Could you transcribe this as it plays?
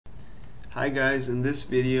Hi guys, in this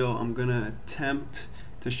video I'm gonna attempt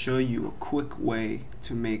to show you a quick way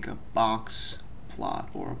to make a box plot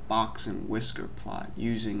or a box and whisker plot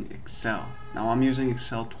using Excel. Now I'm using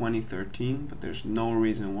Excel 2013, but there's no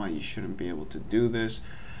reason why you shouldn't be able to do this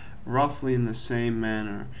roughly in the same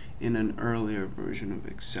manner in an earlier version of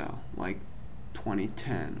Excel, like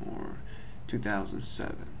 2010 or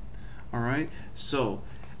 2007. Alright, so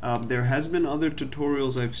there has been other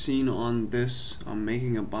tutorials I've seen on this,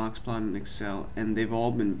 making a box plot in Excel, and they've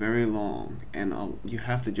all been very long, and you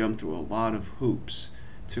have to jump through a lot of hoops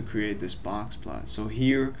to create this box plot. So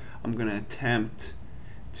here I'm going to attempt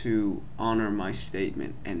to honor my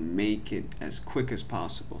statement and make it as quick as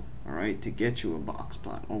possible, alright, to get you a box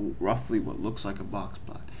plot, or roughly what looks like a box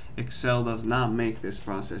plot. Excel does not make this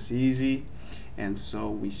process easy, and so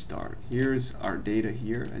we start. Here's our data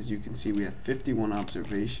here. As you can see, we have 51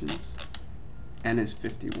 observations, n is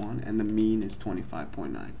 51, and the mean is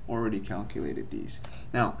 25.9. Already calculated these.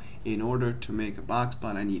 Now, in order to make a box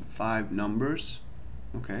plot, I need 5 numbers,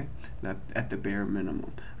 okay, that at the bare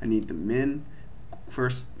minimum. I need the min,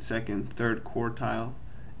 first, second, third quartile,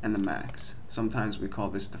 and the max. Sometimes we call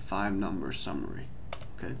this the 5-number summary.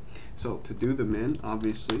 Okay, so to do the min,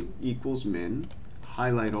 obviously equals min,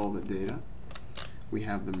 highlight all the data, we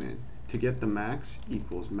have the min. To get the max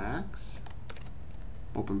equals max,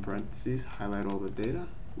 open parentheses, highlight all the data,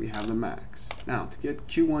 we have the max. Now to get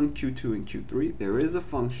Q1, Q2, and Q3, there is a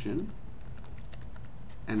function,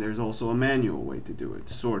 and there's also a manual way to do it.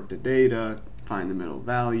 Sort the data, find the middle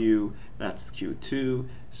value, that's Q2,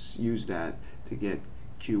 use that to get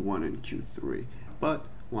Q1 and Q3. But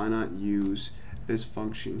why not use this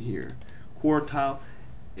function here? Quartile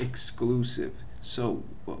exclusive. So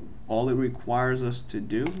all it requires us to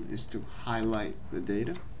do is to highlight the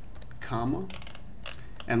data, comma,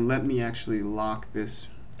 and let me actually lock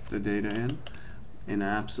the data in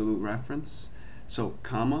absolute reference. So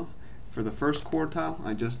comma, for the first quartile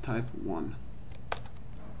I just type 1.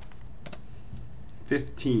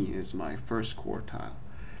 15 is my first quartile.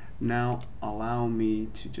 Now allow me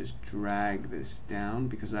to just drag this down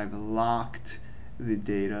because I've locked the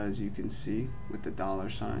data, as you can see, with the dollar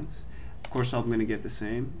signs. Of course I'm going to get the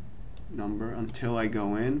same number until I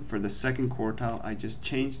go in. For the second quartile, I just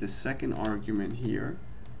change the second argument here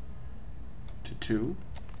to 2.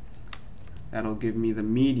 That'll give me the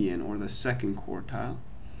median, or the second quartile.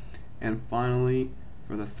 And finally,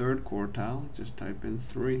 for the third quartile, just type in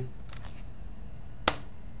 3.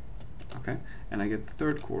 Okay, and I get the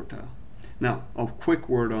third quartile. Now, a quick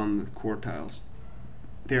word on the quartiles.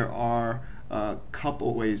 There are a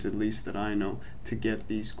couple ways, at least that I know, to get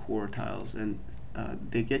these quartiles, and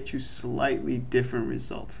they get you slightly different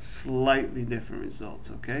results.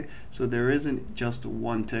 Okay, so there isn't just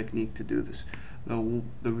one technique to do this. The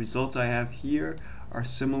results I have here are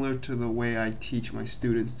similar to the way I teach my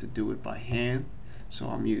students to do it by hand, so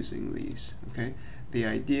I'm using these. Okay, the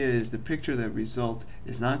idea is the picture that results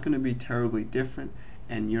is not going to be terribly different,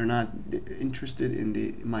 and you're not interested in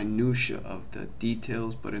the minutia of the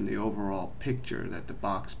details, but in the overall picture that the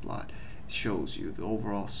box plot shows you, the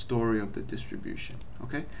overall story of the distribution.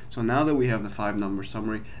 Okay, so now that we have the 5-number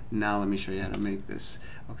summary, now let me show you how to make this.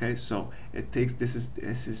 Okay, so it takes this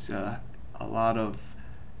is a lot of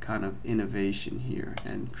kind of innovation here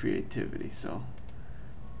and creativity. So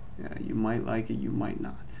yeah, you might like it, you might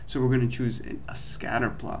not. So we're going to choose a scatter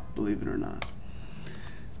plot, believe it or not.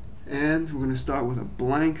 And we're going to start with a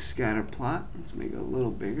blank scatter plot. Let's make it a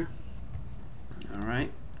little bigger.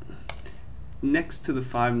 Alright. Next to the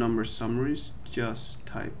 5-number summaries, just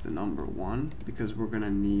type the number 1 because we're going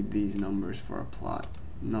to need these numbers for our plot.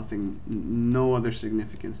 No other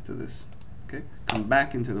significance to this. Okay. Come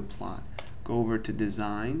back into the plot. Go over to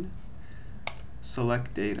Design.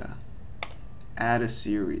 Select Data. Add a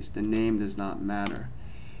series. The name does not matter.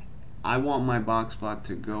 I want my box plot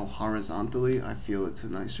to go horizontally. I feel it's a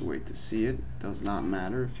nicer way to see it. Does not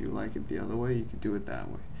matter. If you like it the other way, you can do it that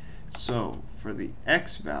way. So for the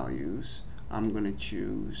X values, I'm going to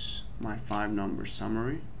choose my 5-number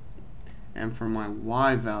summary. And for my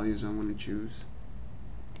Y values, I'm going to choose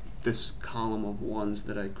this column of 1s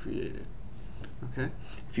that I created. Okay.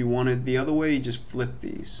 If you want it the other way, you just flip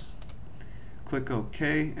these. Click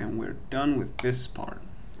OK, and we're done with this part.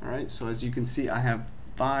 Alright, so as you can see, I have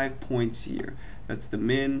 5 points here. That's the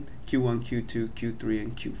min, Q1, Q2, Q3,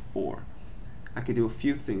 and Q4. I could do a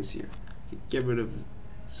few things here. I could get rid of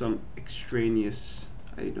some extraneous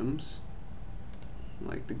items,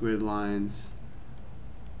 like the grid lines.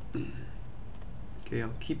 Okay,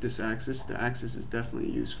 I'll keep this axis. The axis is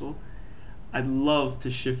definitely useful. I'd love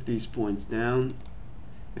to shift these points down.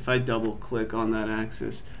 If I double click on that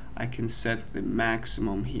axis, I can set the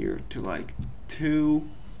maximum here to like 2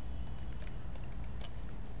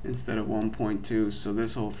 instead of 1.2, so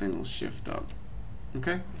this whole thing will shift up.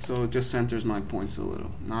 Okay, so it just centers my points a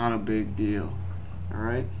little. Not a big deal.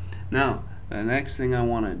 Alright, now the next thing I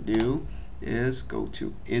want to do is go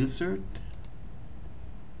to Insert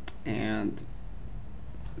and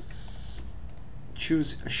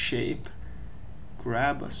choose a shape,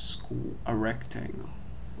 grab a rectangle.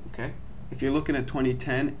 Okay, if you're looking at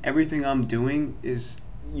 2010, everything I'm doing is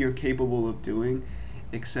you're capable of doing,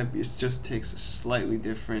 except it just takes a slightly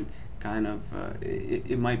different kind of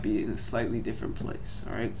it might be in a slightly different place.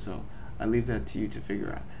 Alright, so I leave that to you to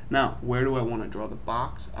figure out. Now, where do I want to draw the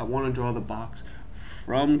box? I want to draw the box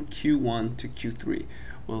from Q1 to Q3.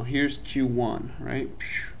 Well, here's Q1, right?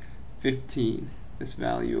 15, this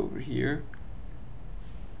value over here,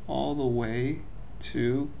 all the way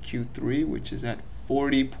to Q3, which is at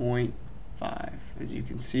 40.5, as you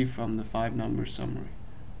can see from the 5-number summary.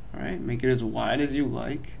 Alright, make it as wide as you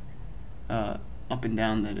like, up and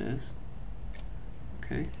down that is.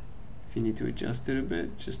 Okay, if you need to adjust it a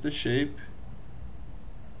bit, just the shape.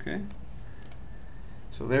 Okay,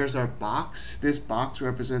 so there's our box. This box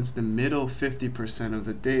represents the middle 50% of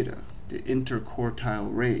the data, the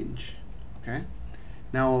interquartile range. Okay,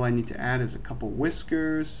 now all I need to add is a couple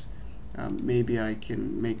whiskers. Maybe I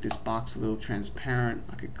can make this box a little transparent.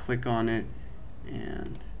 I could click on it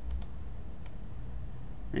and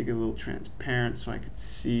make it a little transparent so I could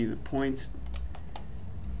see the points.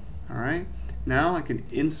 Alright, now I can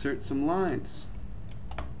insert some lines.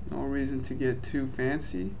 No reason to get too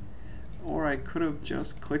fancy. Or I could have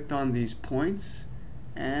just clicked on these points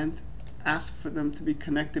and asked for them to be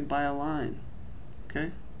connected by a line.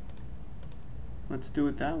 Okay, let's do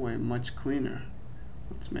it that way, much cleaner.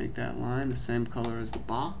 Let's make that line the same color as the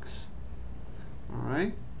box.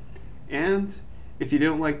 Alright, and if you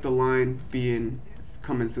don't like the line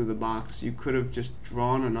coming through the box, you could have just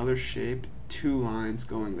drawn another shape, 2 lines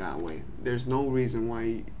going that way. There's no reason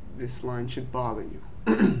why this line should bother you.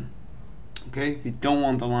 Okay, if you don't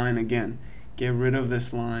want the line, again, get rid of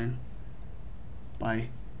this line by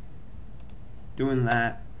doing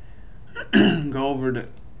that. Go over to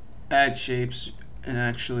Add Shapes and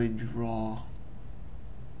actually draw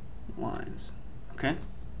lines. Okay,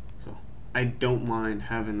 so I don't mind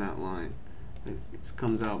having that line. It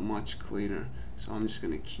comes out much cleaner, so I'm just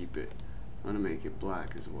going to keep it. I'm going to make it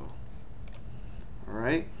black as well.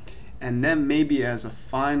 Alright, and then maybe as a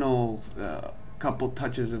final couple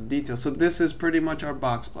touches of detail, so this is pretty much our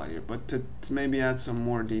box plot here, but to maybe add some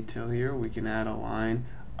more detail here, we can add a line,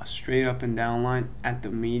 a straight up and down line at the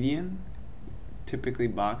median. Typically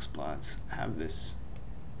box plots have this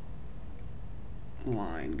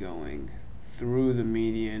line going through the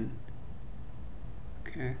median.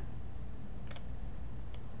 Okay,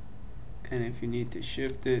 and if you need to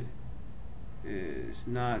shift it, it's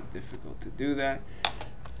not difficult to do that.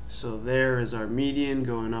 So there is our median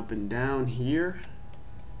going up and down here.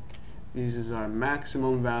 This is our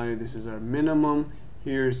maximum value, this is our minimum.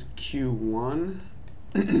 Here's Q1,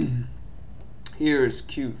 here's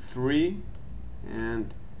Q3,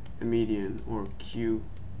 and the median, or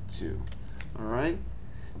Q2. Alright,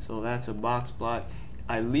 so that's a box plot.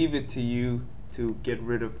 I leave it to you to get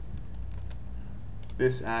rid of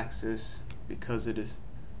this axis because it is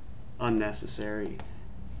unnecessary.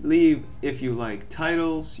 Leave, if you like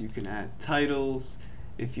titles, you can add titles.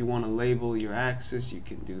 If you want to label your axis, you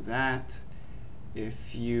can do that.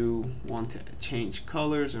 If you want to change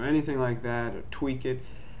colors or anything like that, or tweak it,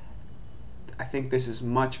 I think this is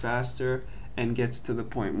much faster and gets to the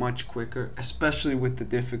point much quicker, especially with the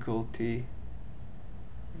difficulty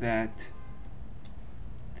that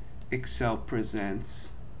Excel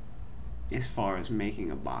presents as far as making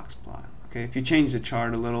a box plot. Okay, if you change the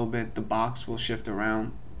chart a little bit, the box will shift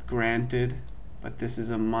around, granted, but this is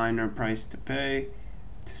a minor price to pay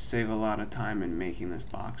to save a lot of time in making this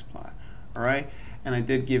box plot. Alright, and I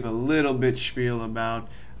did give a little bit spiel about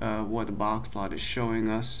what a box plot is showing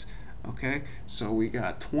us. Okay, so we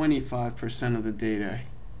got 25% of the data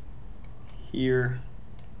here,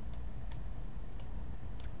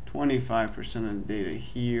 25% of the data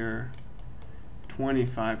here,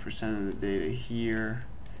 25% of the data here,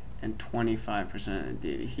 and 25% of the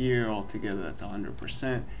data here. Altogether, that's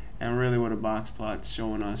 100%. And really what a box plot's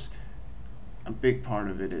showing us, a big part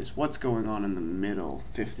of it is what's going on in the middle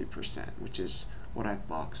 50%, which is what I've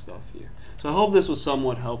boxed off here. So I hope this was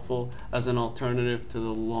somewhat helpful as an alternative to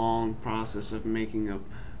the long process of making a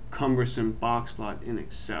cumbersome box plot in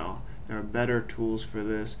Excel. There are better tools for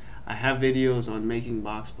this. I have videos on making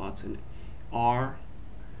box plots in R,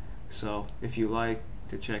 so if you like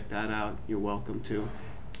to check that out, you're welcome to.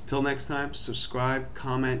 Till next time, subscribe,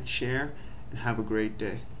 comment, share, and have a great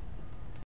day.